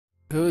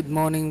Good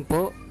morning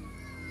po.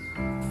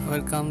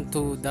 Welcome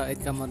to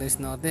Daet, Camarines,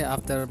 Norte.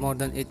 After more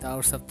than 8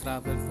 hours of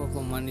travel po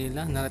from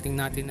Manila, narating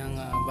natin ang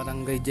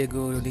Barangay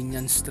Diego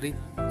Linian Street,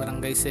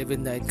 Barangay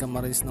 7, Daet,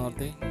 Camarines,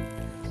 Norte.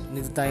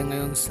 Dito tayo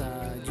ngayon sa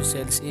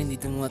Jusel's Inn.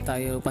 Dito muna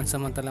tayo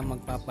pansamantalang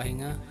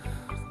magpapahinga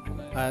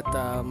at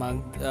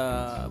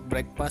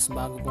mag-breakfast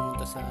bago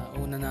pumunta sa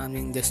una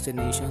naming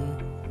destination.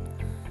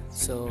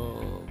 So,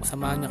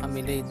 samahan nyo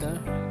kami later.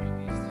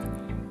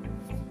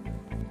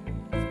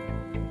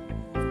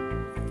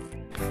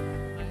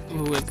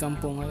 Welcome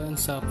po ngayon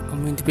sa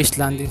Community Fish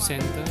Landing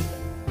Center,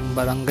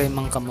 Barangay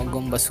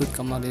Mangkamagong, Basud,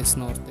 Camarines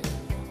Norte.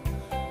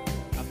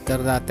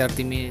 After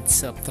 30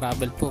 minutes of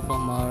travel po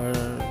from our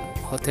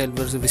hotel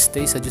where we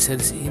stay sa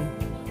Jusel's Inn,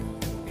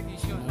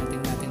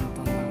 natin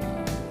itong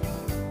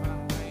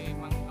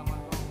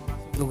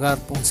lugar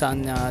kung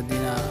saan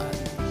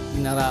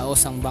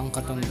dinaraos ang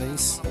Bangkathon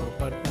guys, o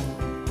part ng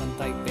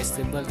Bantayog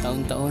Festival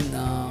taon-taon.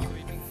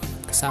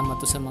 Kasama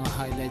to sa mga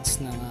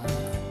highlights ng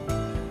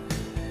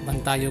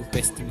Bantayog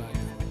Festival.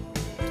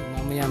 So,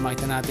 mamaya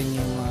makita natin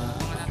yung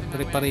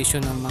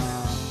preparation ng mga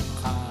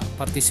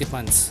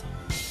participants.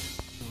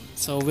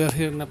 So we're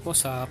here na po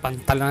sa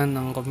pantalan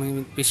ng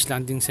Community Fish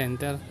Landing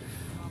Center.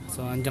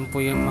 So andyan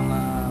po yung mga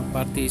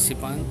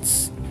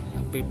participants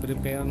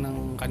nagpe-prepare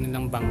ng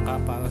kanilang bangka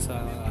para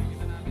sa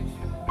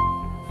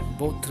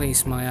boat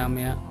race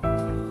maya-maya.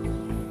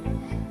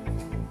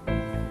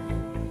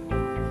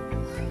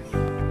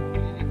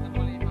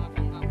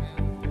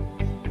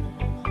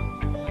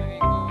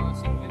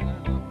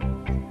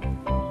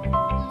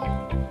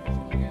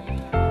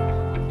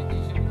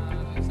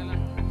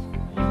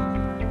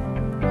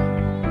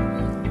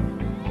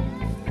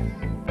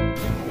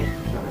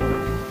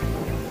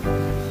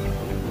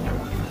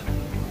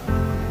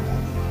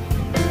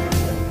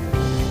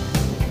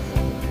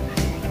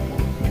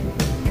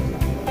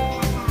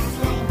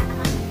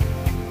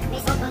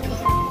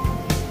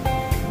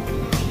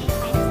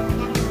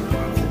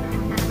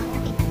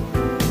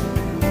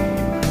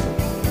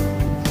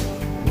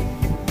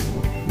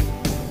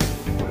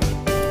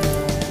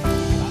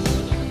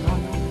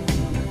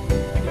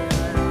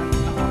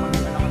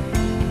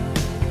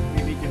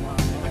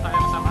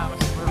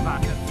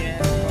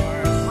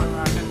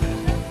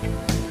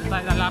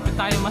 Lalapit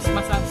tayo mas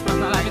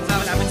malapit sa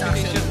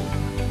competition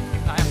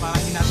tayo para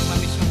hindi natin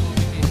ma-miss yung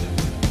competition.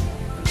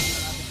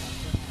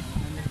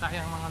 Nandun tayo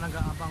ang mga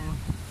nag-aabang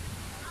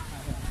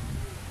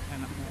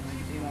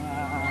yung mga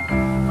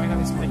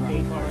final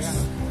spectator.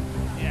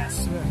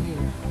 Yes, we're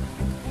here.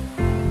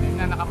 Ayun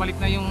na, nakabalik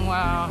na yung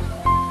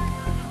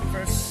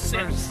first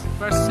set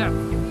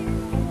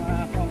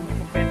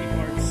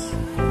competitors.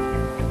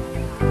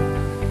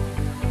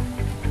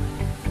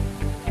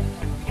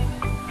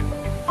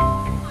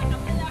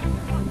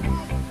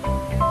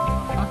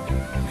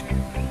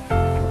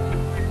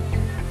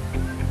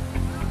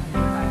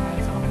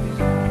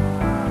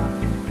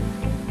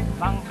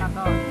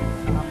 Bangkathon,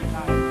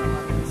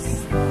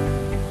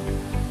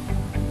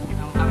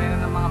 ang karera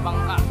ng mga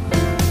bangka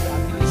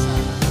at bilis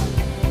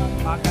sa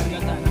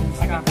pagkaritan ng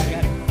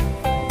kakagat.